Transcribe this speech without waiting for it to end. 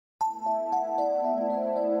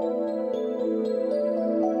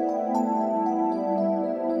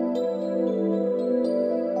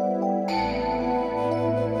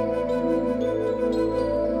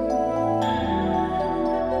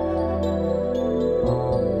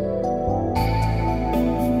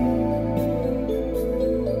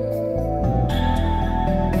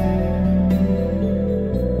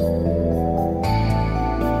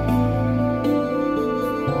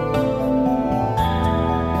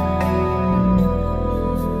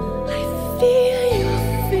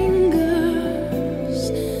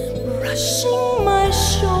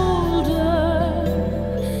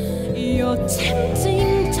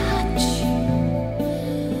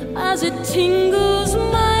tingles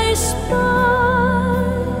my spine,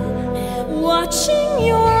 watching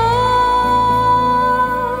your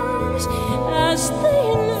eyes as they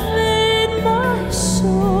invade my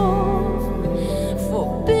soul.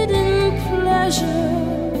 Forbidden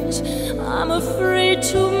pleasures I'm afraid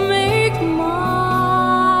to make mine.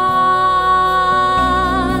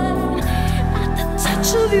 At the touch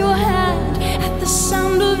of your hand, at the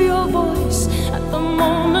sound of your voice, at the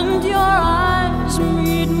moment your eyes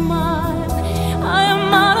meet mine, I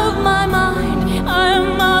am out of my mind, I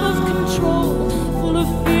am out of control, full of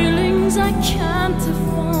feelings I can't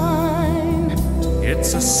define.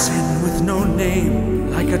 It's a sin with no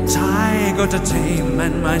name, like a tiger to tame,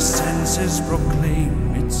 and my senses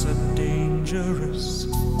proclaim it's a dangerous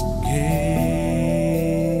game.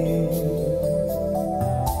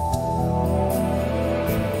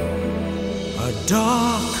 A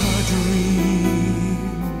darker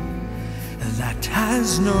dream that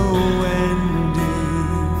has no ending,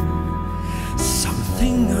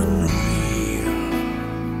 something unreal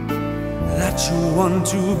that you want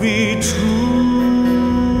to be true.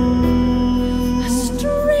 A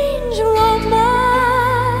strange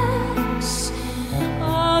romance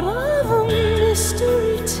out of a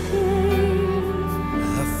mystery tale.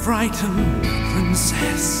 The frightened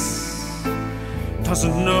princess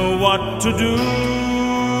doesn't know what to do.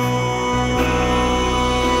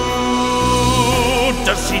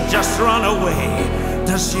 Does she just run away?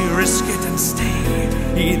 Does she risk it and stay?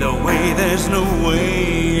 Either way, there's no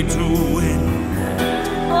way to win.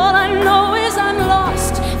 All I know is I'm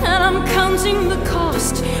lost, and I'm counting the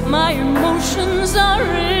cost. My emotions are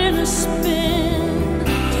in a spin,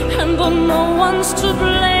 and though no one's to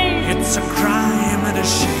blame, It's a crime and a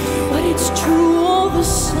shame, but it's true all the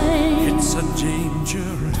same. it's a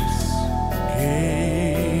dangerous game.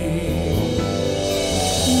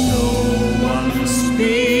 No one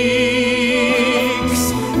speaks,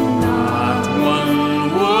 not one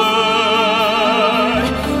word.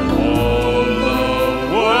 All the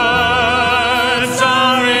words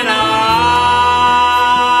are in our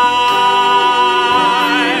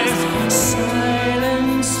eyes.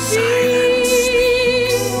 Silence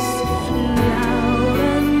speaks,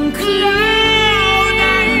 loud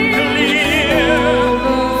and clear.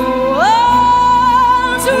 All the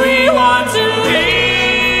words we want to hear.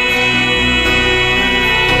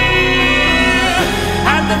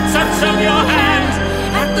 At the touch of your hand,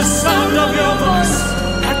 at the sound of your voice,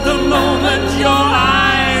 at the moment your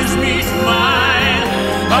eyes meet mine,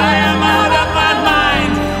 I am out of my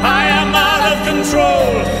mind, I am out of control,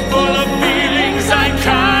 full of feelings I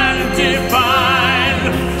can't define.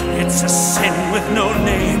 It's a sin with no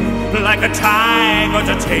name, like a tiger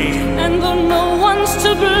to tame. And though no one's to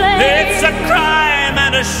blame, It's a crime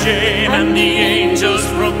and a shame, and the angels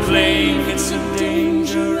proclaim it's a